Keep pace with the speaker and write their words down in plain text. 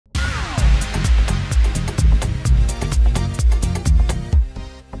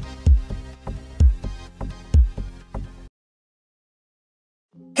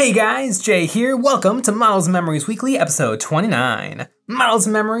Hey guys, Jay here. Welcome to Models and Memories Weekly, episode 29. Models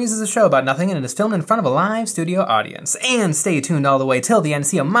and Memories is a show about nothing and it is filmed in front of a live studio audience. And stay tuned all the way till the end to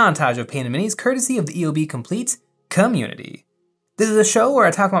see a montage of painted minis courtesy of the EOB Complete community. This is a show where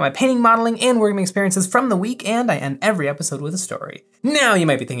I talk about my painting, modeling, and working experiences from the week, and I end every episode with a story. Now you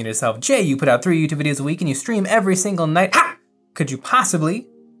might be thinking to yourself, Jay, you put out 3 YouTube videos a week and you stream every single night. Ha! Could you possibly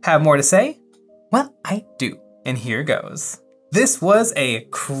have more to say? Well, I do, and here goes. This was a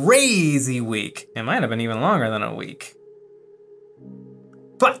crazy week. It might have been even longer than a week.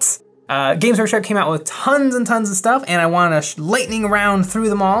 But Games Workshop came out with tons and tons of stuff, and I want to lightning round through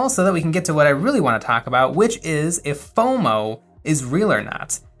them all so that we can get to what I really want to talk about, which is if FOMO is real or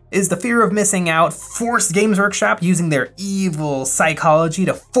not. Is the fear of missing out forced Games Workshop using their evil psychology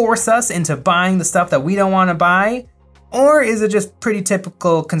to force us into buying the stuff that we don't want to buy? Or is it just pretty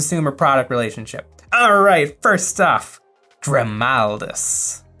typical consumer product relationship? All right, first off,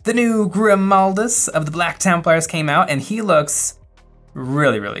 Grimaldus. The new Grimaldus of the Black Templars came out and he looks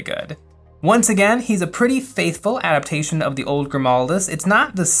really, really good. Once again, he's a pretty faithful adaptation of the old Grimaldus. It's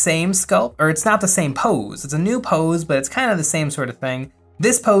not the same sculpt, or it's not the same pose. It's a new pose, but it's kind of the same sort of thing.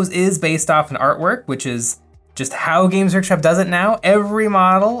 This pose is based off an artwork, which is just how Games Workshop does it now. Every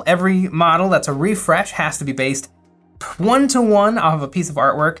model that's a refresh has to be based 1-to-1 off of a piece of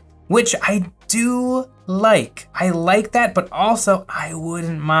artwork, which I do like. I like that, but also I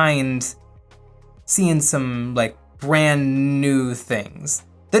wouldn't mind seeing some like brand new things.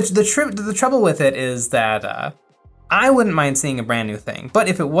 The trouble with it is that I wouldn't mind seeing a brand new thing, but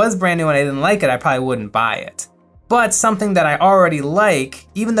if it was brand new and I didn't like it, I probably wouldn't buy it. But something that I already like,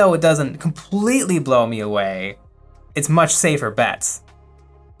 even though it doesn't completely blow me away, it's much safer bets.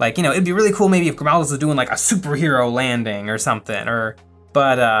 Like, you know, it'd be really cool maybe if Grimaldus was doing like a superhero landing or something,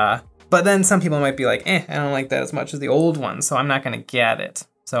 but then some people might be like, I don't like that as much as the old one, so I'm not gonna get it.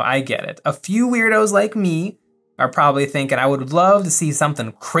 So I get it. A few weirdos like me are probably thinking I would love to see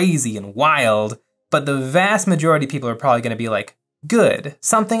something crazy and wild, but the vast majority of people are probably gonna be like, good,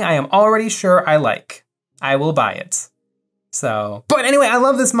 something I am already sure I like. I will buy it. So, but anyway, I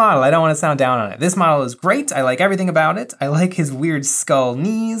love this model. I don't want to sound down on it. This model is great. I like everything about it. I like his weird skull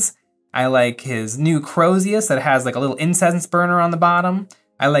knees. I like his new Crozius that has like a little incense burner on the bottom.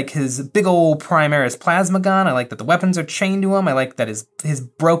 I like his big old Primaris plasma gun. I like that the weapons are chained to him. I like that his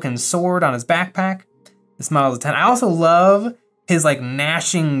broken sword on his backpack. This model's a 10. I also love his like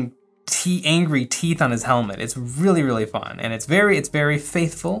gnashing angry teeth on his helmet. It's really, really fun. And it's very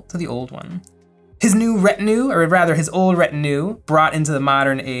faithful to the old one. His new retinue, or rather his old retinue, brought into the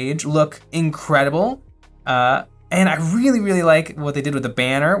modern age, look incredible. And I really, really like what they did with the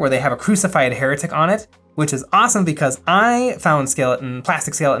banner, where they have a crucified heretic on it, which is awesome because I found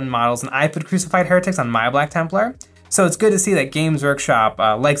plastic skeleton models, and I put crucified heretics on my Black Templar. So it's good to see that Games Workshop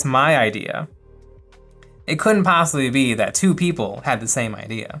likes my idea. It couldn't possibly be that 2 people had the same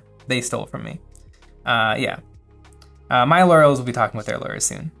idea. They stole from me. Yeah. My lawyers will be talking with their lawyers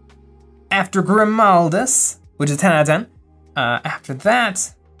soon. After Grimaldus, which is 10 out of 10, after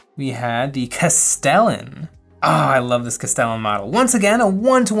that, we had the Castellan. Oh, I love this Castellan model. Once again, a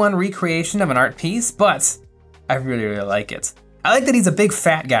 1-to-1 recreation of an art piece, but I really, really like it. I like that he's a big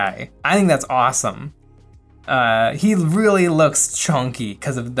fat guy. I think that's awesome. He really looks chunky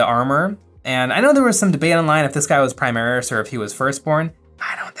because of the armor. And I know there was some debate online if this guy was Primaris or if he was Firstborn.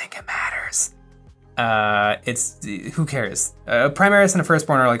 I don't think it matters. Who cares? Primaris and a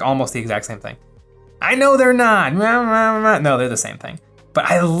Firstborn are like almost the exact same thing. I know they're not. No, they're the same thing. But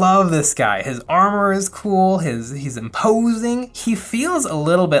I love this guy. His armor is cool. He's imposing. He feels a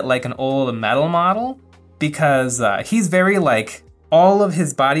little bit like an old metal model because he's very like, all of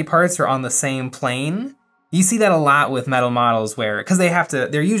his body parts are on the same plane. You see that a lot with metal models because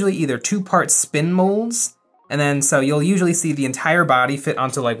they're usually either 2-part spin molds, and then so you'll usually see the entire body fit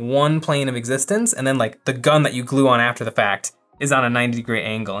onto like one plane of existence, and then like the gun that you glue on after the fact is on a 90-degree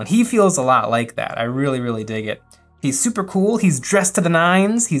angle. And he feels a lot like that. I really, really dig it. He's super cool, he's dressed to the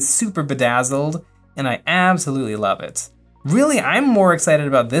nines, he's super bedazzled, and I absolutely love it. Really, I'm more excited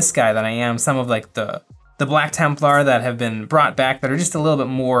about this guy than I am some of like the Black Templar that have been brought back that are just a little bit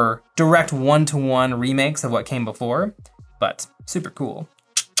more direct 1-to-1 remakes of what came before, but super cool.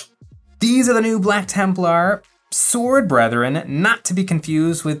 These are the new Black Templar Sword Brethren, not to be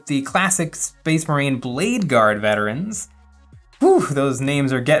confused with the classic Space Marine Blade Guard veterans. Whew, those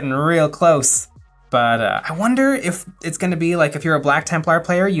names are getting real close. But I wonder if it's gonna be like if you're a Black Templar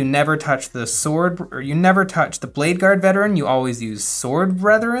player, you never touch the sword, or you never touch the Blade Guard veteran, you always use Sword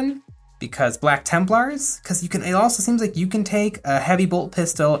Brethren. because Black Templars, because you can, it also seems like you can take a heavy bolt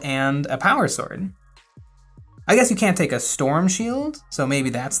pistol and a power sword. I guess you can't take a storm shield, so maybe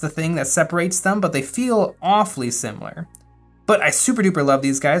that's the thing that separates them, but they feel awfully similar. But I super duper love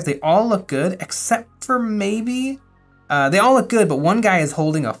these guys. They all look good, except for maybe, they all look good, but one guy is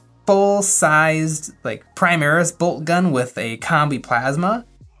holding a full-sized like Primaris bolt gun with a combi plasma,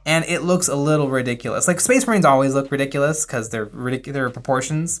 and it looks a little ridiculous. Like Space Marines always look ridiculous because they're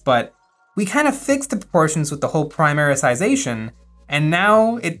proportions, but we kind of fixed the proportions with the whole Primarisization, and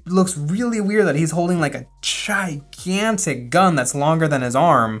now it looks really weird that he's holding like a gigantic gun that's longer than his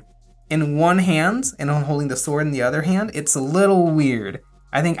arm in one hand and holding the sword in the other hand. It's a little weird.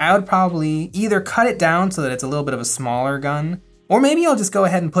 I think I would probably either cut it down so that it's a little bit of a smaller gun, or maybe I'll just go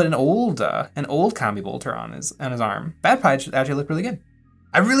ahead and put an old combi bolter on his arm. That'd probably actually look really good.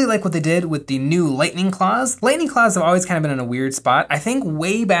 I really like what they did with the new Lightning Claws. Lightning Claws have always kind of been in a weird spot. I think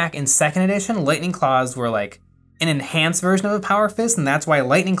way back in 2nd edition, Lightning Claws were like an enhanced version of a Power Fist, and that's why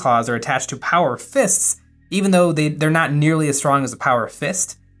Lightning Claws are attached to Power Fists, even though they're not nearly as strong as a Power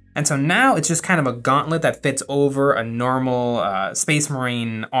Fist. And so now it's just kind of a gauntlet that fits over a normal Space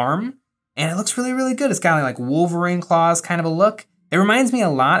Marine arm, and it looks really, really good. It's got like Wolverine claws kind of a look. It reminds me a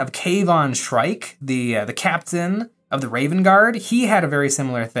lot of Kayvon Shrike, the captain of the Raven Guard. He had a very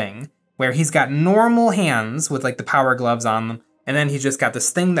similar thing, where he's got normal hands with like the power gloves on them, and then he's just got this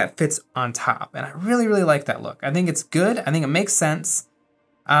thing that fits on top. And I really, really like that look. I think it's good. I think it makes sense.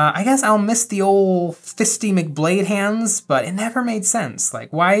 I guess I'll miss the old fisty McBlade hands, but it never made sense.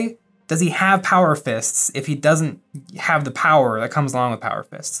 Like, why does he have Power Fists if he doesn't have the power that comes along with Power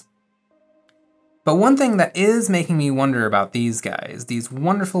Fists? But one thing that is making me wonder about these guys, these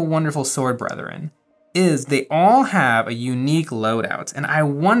wonderful, wonderful sword brethren, is they all have a unique loadout. And I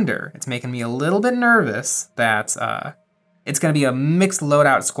wonder, it's making me a little bit nervous that it's gonna be a mixed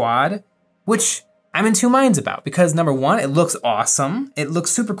loadout squad, which I'm in two minds about, because number one, it looks awesome. It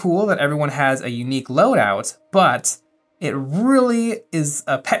looks super cool that everyone has a unique loadout, but it really is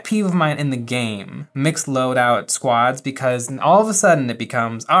a pet peeve of mine in the game, mixed loadout squads, because all of a sudden it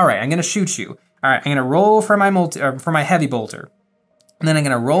becomes, all right, I'm gonna shoot you. All right, I'm gonna roll for my heavy bolter, and then I'm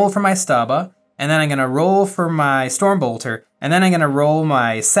gonna roll for my stubba, and then I'm gonna roll for my storm bolter, and then I'm gonna roll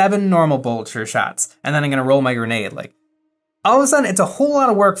my 7 normal bolter shots, and then I'm gonna roll my grenade. Like, all of a sudden, it's a whole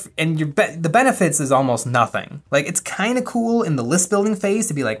lot of work, and the benefits is almost nothing. Like, it's kind of cool in the list building phase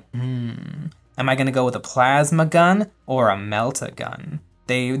to be like, am I gonna go with a plasma gun or a melta gun?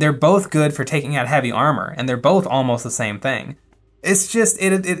 They're both good for taking out heavy armor, and they're both almost the same thing. It's just,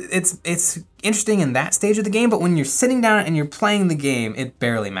 it's interesting in that stage of the game, but when you're sitting down and you're playing the game, it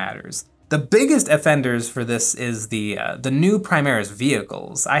barely matters. The biggest offenders for this is the new Primaris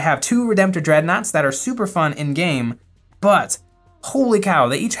vehicles. I have 2 Redemptor Dreadnoughts that are super fun in game, but holy cow,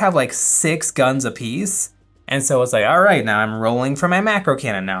 they each have like 6 guns apiece. And so it's like, all right, now I'm rolling for my macro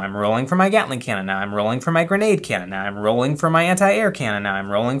cannon, now I'm rolling for my Gatling cannon, now I'm rolling for my grenade cannon, now I'm rolling for my anti-air cannon, now I'm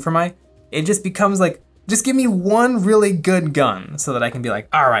rolling for my... It just becomes like, just give me one really good gun so that I can be like,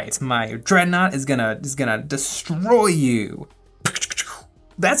 all right, my Dreadnought is gonna destroy you.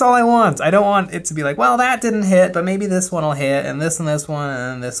 That's all I want. I don't want it to be like, well, that didn't hit, but maybe this one will hit, and this one,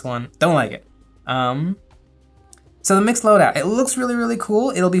 and this one. Don't like it. So the mixed loadout, it looks really, really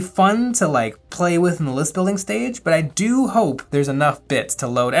cool. It'll be fun to like play with in the list building stage, but I do hope there's enough bits to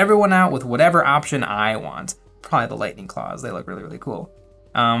load everyone out with whatever option I want. Probably the Lightning Claws, they look really, really cool.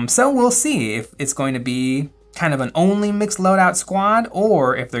 So we'll see if it's going to be kind of an only mixed loadout squad,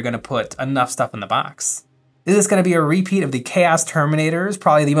 or if they're gonna put enough stuff in the box. Is this gonna be a repeat of the Chaos Terminators?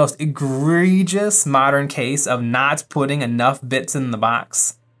 Probably the most egregious modern case of not putting enough bits in the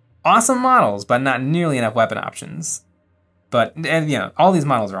box. Awesome models, but not nearly enough weapon options. But, and, you know, all these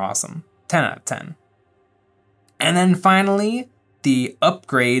models are awesome. 10 out of 10. And then finally, the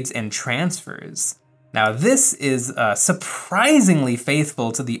upgrades and transfers. Now this is surprisingly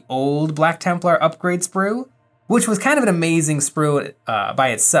faithful to the old Black Templar upgrade sprue, which was kind of an amazing sprue by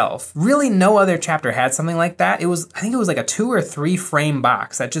itself. Really no other chapter had something like that. I think it was like a 2 or 3 frame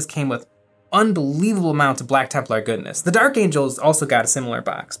box that just came with unbelievable amounts of Black Templar goodness. The Dark Angels also got a similar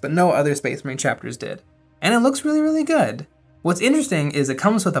box, but no other Space Marine chapters did. And it looks really, really good. What's interesting is it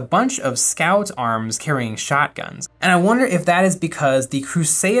comes with a bunch of scout arms carrying shotguns. And I wonder if that is because the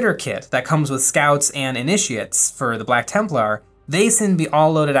Crusader kit that comes with scouts and initiates for the Black Templar, they seem to be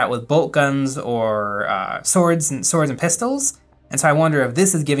all loaded out with bolt guns or swords and pistols. And so I wonder if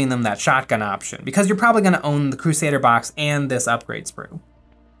this is giving them that shotgun option, because you're probably gonna own the Crusader box and this upgrade sprue.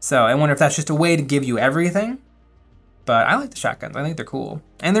 So I wonder if that's just a way to give you everything. But I like the shotguns, I think they're cool.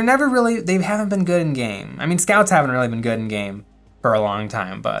 And they're never really, they haven't been good in game. I mean, scouts haven't really been good in game for a long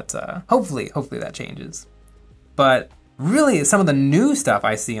time, but hopefully that changes. But really some of the new stuff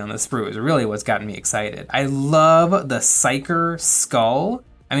I see on the sprue is really what's gotten me excited. I love the Psyker skull.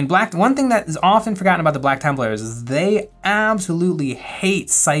 I mean, one thing that is often forgotten about the Black Templars is they absolutely hate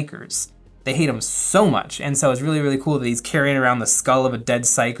Psykers. They hate them so much, and so it's really, really cool that he's carrying around the skull of a dead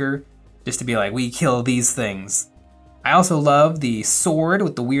Psyker just to be like, we kill these things. I also love the sword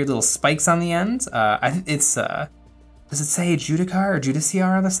with the weird little spikes on the end. Does it say Judicar or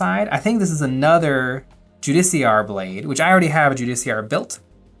Judiciar on the side? I think this is another Judiciar blade, which I already have a Judiciar built.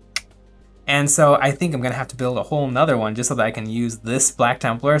 And so I think I'm gonna have to build a whole nother one just so that I can use this Black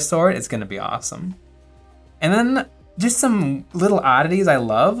Templar sword. It's gonna be awesome. And then just some little oddities I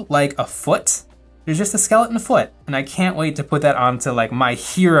love, like a foot. There's just a skeleton foot, and I can't wait to put that onto like my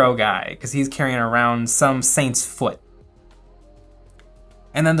hero guy, because he's carrying around some saint's foot.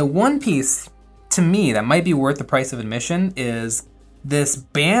 And then the one piece, to me, that might be worth the price of admission is this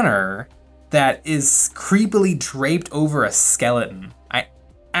banner that is creepily draped over a skeleton. I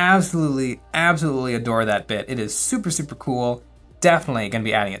absolutely, absolutely adore that bit. It is super, super cool. Definitely gonna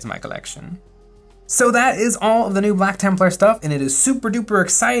be adding it to my collection. So that is all of the new Black Templar stuff, and it is super duper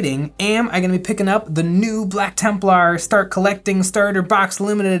exciting. Am I gonna be picking up the new Black Templar Start Collecting Starter Box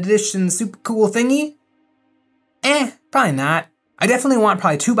Limited Edition super cool thingy? Probably not. I definitely want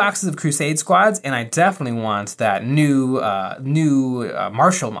probably 2 boxes of Crusade Squads, and I definitely want that new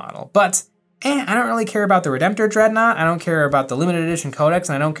Martial model. But I don't really care about the Redemptor Dreadnought, I don't care about the limited edition codex,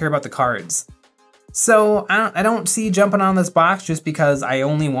 and I don't care about the cards. So I don't see jumping on this box just because I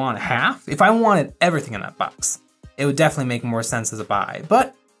only want half. If I wanted everything in that box, it would definitely make more sense as a buy,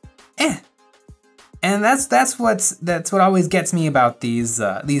 but And that's what always gets me about these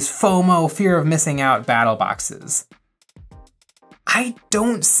FOMO, fear of missing out battle boxes. I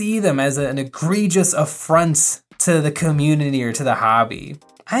don't see them as an egregious affront to the community or to the hobby.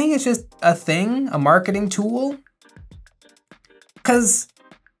 I think it's just a thing, a marketing tool, because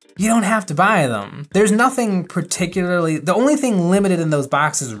you don't have to buy them. There's nothing particularly, the only thing limited in those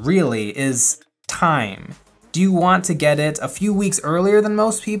boxes really is time. Do you want to get it a few weeks earlier than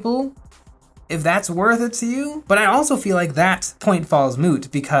most people? If that's worth it to you? But I also feel like that point falls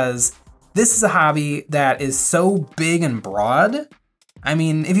moot because this is a hobby that is so big and broad. I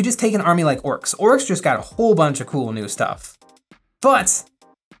mean, if you just take an army like Orcs, Orcs just got a whole bunch of cool new stuff. But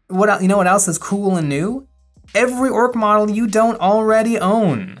you know what else is cool and new? Every Orc model you don't already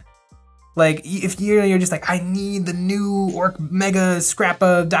own. Like, if you're just like, I need the new Orc Mega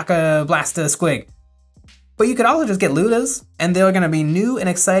Scrappa Daka Blasta Squig. But you could also just get Ludas, and they're gonna be new and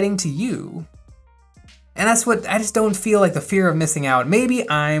exciting to you. And that's what, I just don't feel like the fear of missing out. Maybe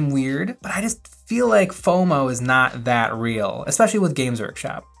I'm weird, but I just feel like FOMO is not that real, especially with Games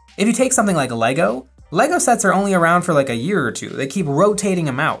Workshop. If you take something like Lego sets are only around for like a year or two. They keep rotating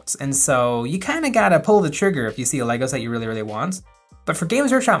them out. And so you kind of gotta pull the trigger if you see a Lego set you really, really want. But for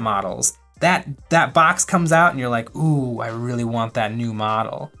Games Workshop models, that box comes out and you're like, ooh, I really want that new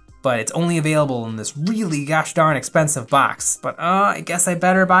model. But it's only available in this really gosh darn expensive box. But I guess I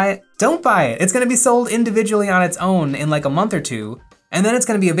better buy it. Don't buy it. It's gonna be sold individually on its own in like a month or two, and then it's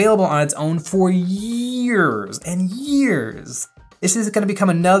gonna be available on its own for years and years. It's just gonna become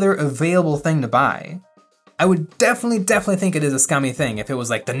another available thing to buy. I would definitely think it is a scummy thing if it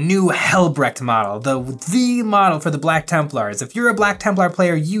was like the new Helbrecht model, the model for the Black Templars. If you're a Black Templar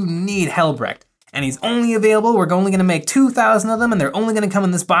player, you need Helbrecht. And he's only available, we're only gonna make 2,000 of them, and they're only gonna come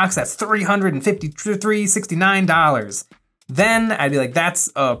in this box that's $369. Then I'd be like,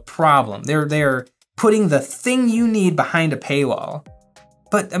 that's a problem. They're putting the thing you need behind a paywall.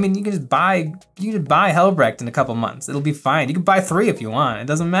 But I mean, you can just buy Helbrecht in a couple months. It'll be fine. You can buy 3 if you want, it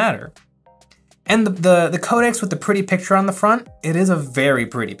doesn't matter. And the codex with the pretty picture on the front, it is a very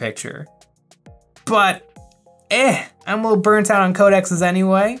pretty picture. But I'm a little burnt out on codexes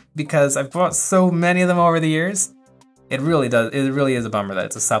anyway, because I've bought so many of them over the years. It really is a bummer that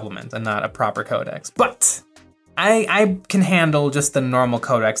it's a supplement and not a proper codex. But I can handle just the normal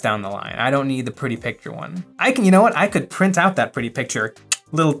codex down the line. I don't need the pretty picture one. You know what? I could print out that pretty picture,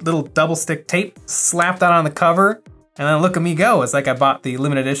 little double stick tape, slap that on the cover, and then look at me go. It's like I bought the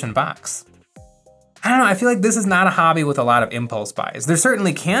limited edition box. I don't know, I feel like this is not a hobby with a lot of impulse buys. There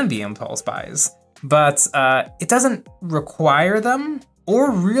certainly can be impulse buys, but it doesn't require them, or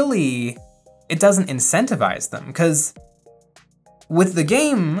really, it doesn't incentivize them, because with the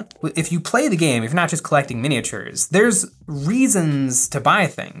game, if you play the game, if you're not just collecting miniatures, there's reasons to buy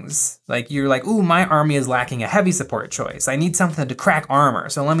things. Like you're like, ooh, my army is lacking a heavy support choice. I need something to crack armor,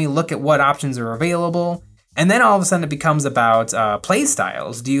 so let me look at what options are available. And then all of a sudden it becomes about play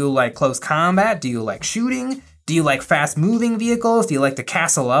styles. Do you like close combat? Do you like shooting? Do you like fast moving vehicles? Do you like to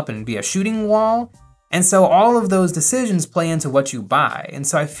castle up and be a shooting wall? And so all of those decisions play into what you buy. And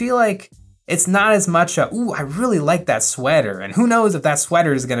so I feel like it's not as much a, ooh, I really like that sweater, and who knows if that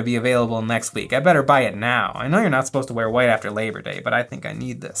sweater is gonna be available next week. I better buy it now. I know you're not supposed to wear white after Labor Day, but I think I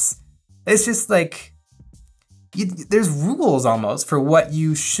need this. It's just like, there's rules almost for what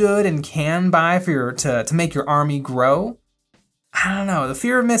you should and can buy for to make your army grow. I don't know, the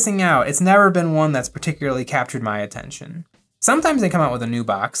fear of missing out, it's never been one that's particularly captured my attention. Sometimes they come out with a new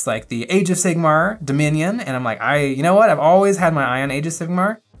box, like the Age of Sigmar Dominion, and I'm like, you know what? I've always had my eye on Age of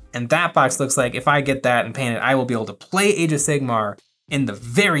Sigmar, and that box looks like if I get that and paint it, I will be able to play Age of Sigmar in the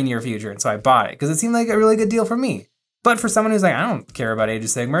very near future, and so I bought it, because it seemed like a really good deal for me. But for someone who's like, I don't care about Age of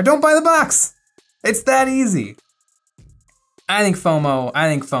Sigmar, don't buy the box! It's that easy. I think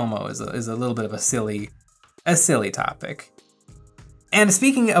FOMO is a little bit of a silly topic. And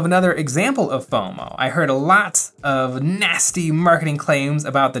speaking of another example of FOMO, I heard a lot of nasty marketing claims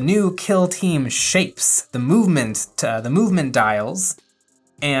about the new Kill Team shapes, the movement dials,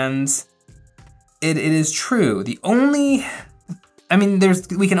 and it is true. We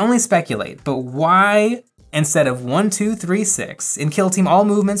can only speculate, but why instead of 1, 2, 3, 6 in Kill Team, all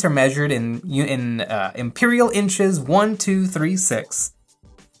movements are measured in imperial inches 1, 2, 3, 6.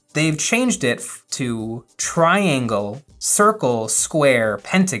 They've changed it to triangle, circle, square,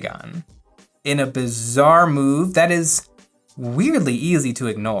 pentagon in a bizarre move that is weirdly easy to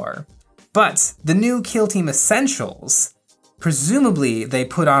ignore. But the new Kill Team Essentials, presumably they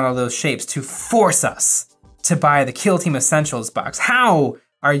put on all those shapes to force us to buy the Kill Team Essentials box. How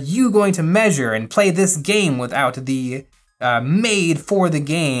are you going to measure and play this game without the made for the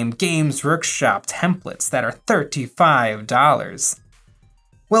game Games Workshop templates that are $35?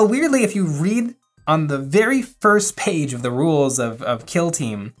 Well, weirdly, if you read on the very first page of the rules of Kill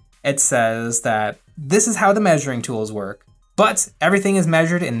Team, it says that this is how the measuring tools work, but everything is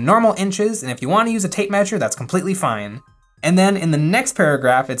measured in normal inches, and if you want to use a tape measure, that's completely fine. And then in the next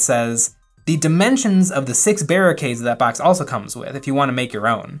paragraph, it says, the dimensions of the 6 barricades that box also comes with, if you want to make your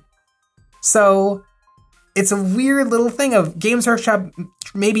own. So, it's a weird little thing of Games Workshop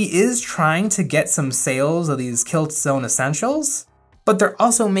maybe is trying to get some sales of these Kill Zone Essentials, but they're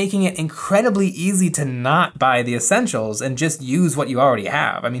also making it incredibly easy to not buy the essentials and just use what you already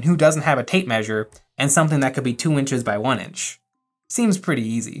have. I mean, who doesn't have a tape measure and something that could be 2 inches by 1 inch? Seems pretty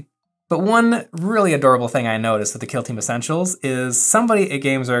easy. But one really adorable thing I noticed with the Kill Team Essentials is somebody at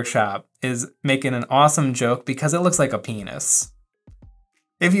Games Workshop is making an awesome joke because it looks like a penis.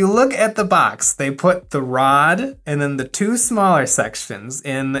 If you look at the box, they put the rod and then the 2 smaller sections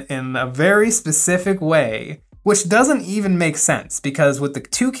in a very specific way, which doesn't even make sense because with the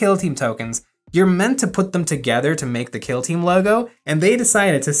 2 Kill Team tokens, you're meant to put them together to make the Kill Team logo, and they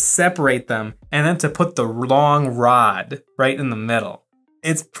decided to separate them and then to put the long rod right in the middle.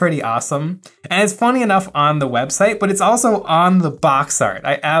 It's pretty awesome. And it's funny enough on the website, but it's also on the box art.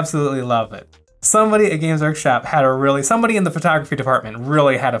 I absolutely love it. Somebody at Games Workshop somebody in the photography department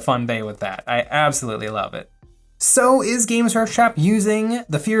really had a fun day with that. I absolutely love it. So is Games Workshop using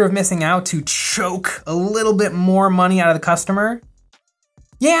the fear of missing out to choke a little bit more money out of the customer?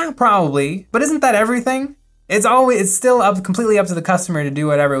 Yeah, probably, but isn't that everything? It's still completely up to the customer to do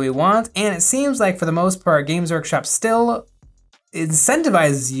whatever we want, and it seems like for the most part, Games Workshop still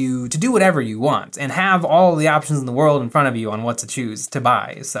incentivizes you to do whatever you want and have all the options in the world in front of you on what to choose to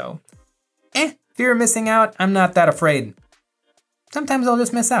buy, so. Fear of missing out, I'm not that afraid. Sometimes I'll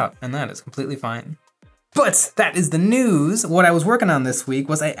just miss out, and that is completely fine. But that is the news. What I was working on this week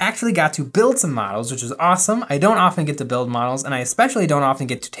was I actually got to build some models, which is awesome. I don't often get to build models, and I especially don't often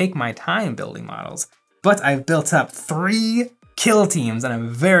get to take my time building models. But I've built up 3 kill teams, and I'm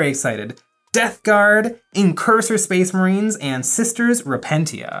very excited. Death Guard, Incursor Space Marines, and Sisters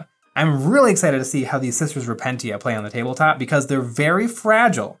Repentia. I'm really excited to see how these Sisters Repentia play on the tabletop because they're very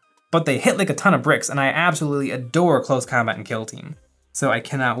fragile, but they hit like a ton of bricks, and I absolutely adore close combat and kill team. So I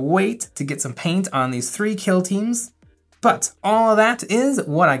cannot wait to get some paint on these 3 kill teams. But all of that is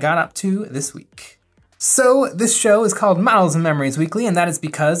what I got up to this week. So this show is called Models and Memories Weekly, and that is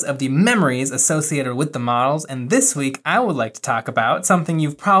because of the memories associated with the models. And this week I would like to talk about something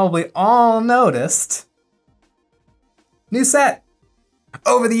you've probably all noticed. New set!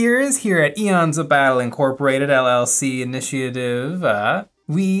 Over the years here at EonsOfBattle Incorporated LLC Initiative,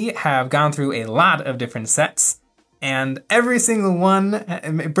 we have gone through a lot of different sets. And every single one,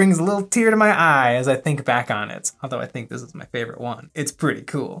 it brings a little tear to my eye as I think back on it. Although I think this is my favorite one. It's pretty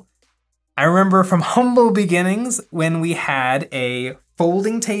cool. I remember from humble beginnings when we had a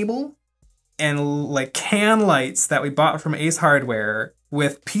folding table and like can lights that we bought from Ace Hardware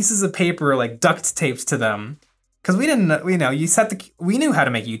with pieces of paper like duct taped to them. Because we didn't, you know, we knew how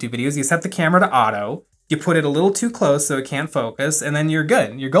to make YouTube videos. You set the camera to auto, you put it a little too close so it can't focus, and then you're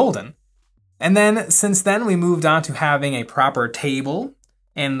good, you're golden. And then, since then, we moved on to having a proper table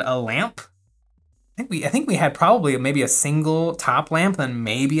and a lamp. I think we had probably maybe a single top lamp, then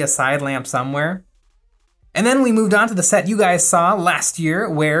maybe a side lamp somewhere. And then we moved on to the set you guys saw last year,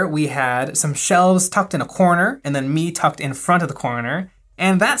 where we had some shelves tucked in a corner, and then me tucked in front of the corner.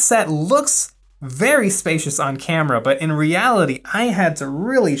 And that set looks very spacious on camera, but in reality, I had to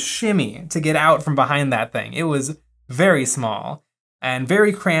really shimmy to get out from behind that thing. It was very small and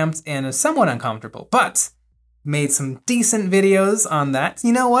very cramped and somewhat uncomfortable, but made some decent videos on that.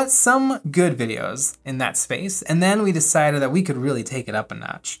 You know what? Some good videos in that space. And then we decided that we could really take it up a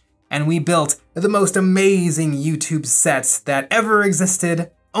notch. And we built the most amazing YouTube sets that ever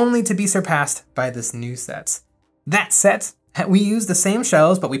existed, only to be surpassed by this new set. That set, we used the same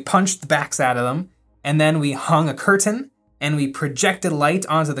shelves, but we punched the backs out of them, and then we hung a curtain, and we projected light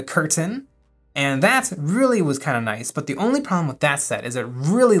onto the curtain, and that really was kind of nice. But the only problem with that set is it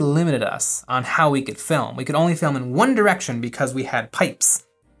really limited us on how we could film. We could only film in one direction because we had pipes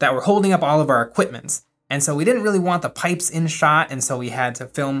that were holding up all of our equipment. And so we didn't really want the pipes in shot, and so we had to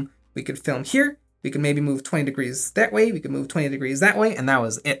film, we could film here, we could maybe move 20 degrees that way, we could move 20 degrees that way, and that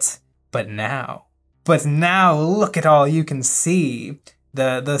was it. But now look at all you can see.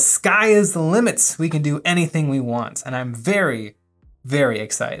 The sky is the limit. We can do anything we want, and I'm very, very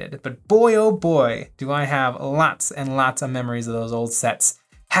excited. But boy, oh boy, do I have lots and lots of memories of those old sets.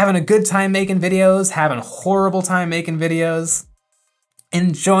 Having a good time making videos, having a horrible time making videos,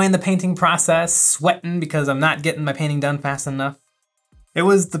 enjoying the painting process, sweating because I'm not getting my painting done fast enough. It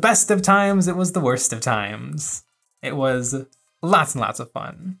was the best of times, it was the worst of times. It was lots and lots of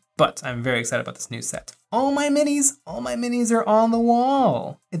fun. But I'm very excited about this new set. All my minis are on the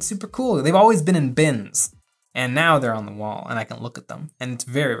wall. It's super cool. They've always been in bins, and now they're on the wall, and I can look at them, and it's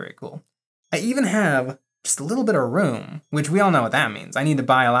very, very cool. I even have just a little bit of room, which we all know what that means. I need to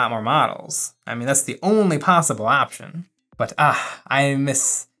buy a lot more models. I mean, that's the only possible option. But I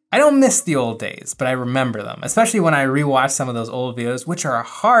don't miss the old days, but I remember them, especially when I rewatch some of those old videos, which are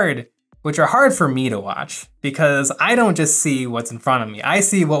hard for me to watch, because I don't just see what's in front of me. I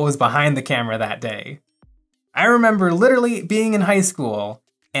see what was behind the camera that day. I remember literally being in high school,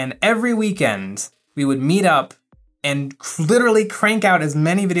 and every weekend we would meet up and literally crank out as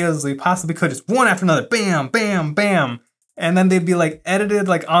many videos as we possibly could, just one after another, bam, bam, bam. And then they'd be like edited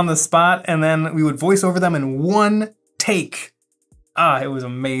like on the spot, and then we would voice over them in one take. It was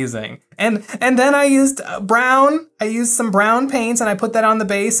amazing. And then I used some brown paints, and I put that on the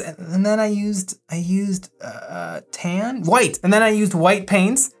base, and then I used white, and then I used white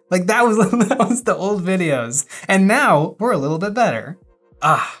paints. Like that was the old videos. And now we're a little bit better.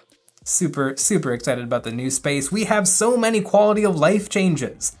 Super, super excited about the new space. We have so many quality of life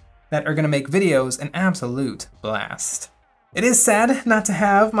changes that are gonna make videos an absolute blast. It is sad not to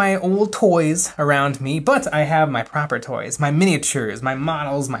have my old toys around me, but I have my proper toys, my miniatures, my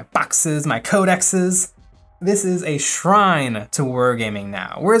models, my boxes, my codexes. This is a shrine to wargaming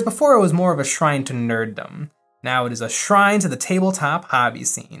now, whereas before it was more of a shrine to nerddom. Now it is a shrine to the tabletop hobby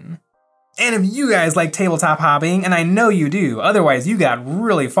scene. And if you guys like tabletop hobbying, and I know you do, otherwise you got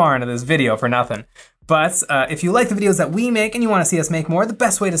really far into this video for nothing. But if you like the videos that we make and you want to see us make more, the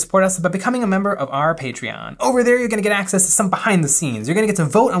best way to support us is by becoming a member of our Patreon. Over there, you're going to get access to some behind the scenes. You're going to get to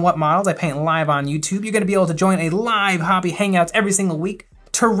vote on what models I paint live on YouTube. You're going to be able to join a live hobby hangouts every single week,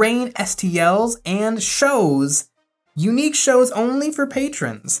 terrain STLs, and shows, unique shows only for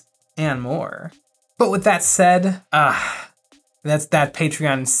patrons, and more. But with that said, that's that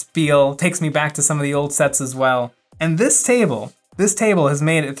Patreon spiel. Takes me back to some of the old sets as well. And this table has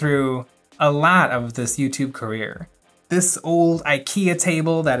made it through a lot of this YouTube career. This old IKEA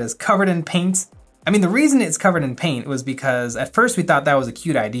table that is covered in paint. I mean, the reason it's covered in paint was because at first we thought that was a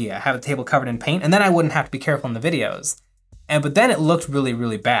cute idea, have a table covered in paint, and then I wouldn't have to be careful in the videos. But then it looked really,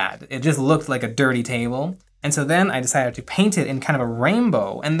 really bad. It just looked like a dirty table. And so then I decided to paint it in kind of a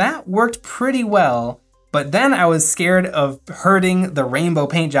rainbow, and that worked pretty well. But then I was scared of hurting the rainbow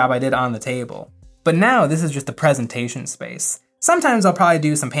paint job I did on the table. But now this is just a presentation space. Sometimes I'll probably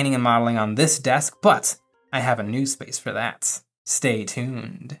do some painting and modeling on this desk, but I have a new space for that. Stay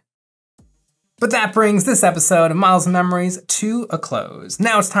tuned. But that brings this episode of Models and Memories to a close.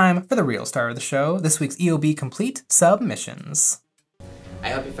 Now it's time for the real star of the show, this week's EOB Complete submissions. I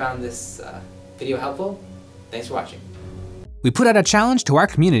hope you found this video helpful. Thanks for watching. We put out a challenge to our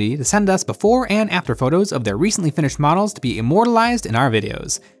community to send us before and after photos of their recently finished models to be immortalized in our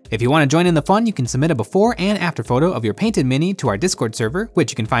videos. If you want to join in the fun, you can submit a before and after photo of your painted mini to our Discord server, which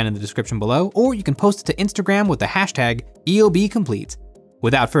you can find in the description below, or you can post it to Instagram with the hashtag EOBcomplete.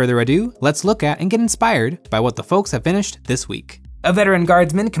 Without further ado, let's look at and get inspired by what the folks have finished this week. A Veteran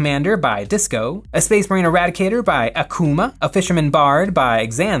Guardsman Commander by Disco, a Space Marine Eradicator by Akuma, a Fisherman Bard by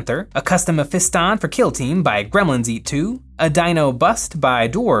Xanther, a Custom Mephiston for Kill Team by Gremlins Eat 2, a Dino Bust by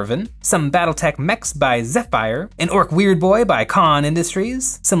Dwarven, some Battletech Mechs by Zephyr, an Orc Weird Boy by Khan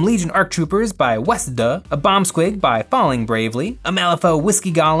Industries, some Legion Arc Troopers by Westda, a Bomb Squig by Falling Bravely, a Malifaux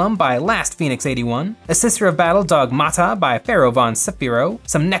Whiskey Golem by Last Phoenix 81, a Sister of Battle Dog Mata by Pharaoh Von Sephiro,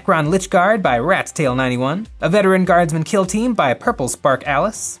 some Necron Lichguard by Rat's Tail 91, a Veteran Guardsman Kill Team by Purple Spark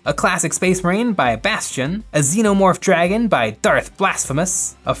Alice, a Classic Space Marine by Bastion, a Xenomorph Dragon by Darth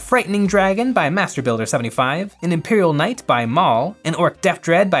Blasphemous, a Frightening Dragon by Master Builder 75, an Imperial Knight by Maul, an Orc Death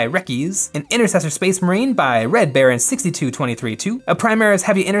Dread by Rekkies, an Intercessor Space Marine by Red Baron 6223-2, a Primaris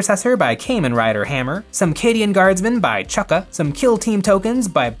Heavy Intercessor by Cayman Rider Hammer, some Cadian Guardsmen by Chukka, some Kill Team Tokens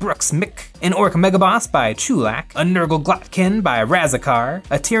by Brooks Mick, an Orc Megaboss by Chulak, a Nurgle Glotkin by Razakar,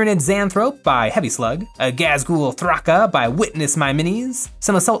 a Tyrannid Xanthrope by Heavy Slug, a Gazgul Thraka by Witness My Minis,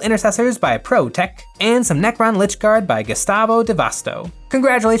 some Assault Intercessors by ProTech, and some Necron Lichguard by Gustavo Devasto.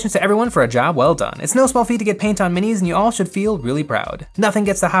 Congratulations to everyone for a job well done. It's no small feat to get paint on minis, and you all should feel really proud. Nothing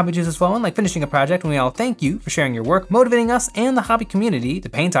gets the hobby juices flowing like finishing a project, and we all thank you for sharing your work, motivating us and the hobby community to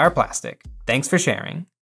paint our plastic. Thanks for sharing.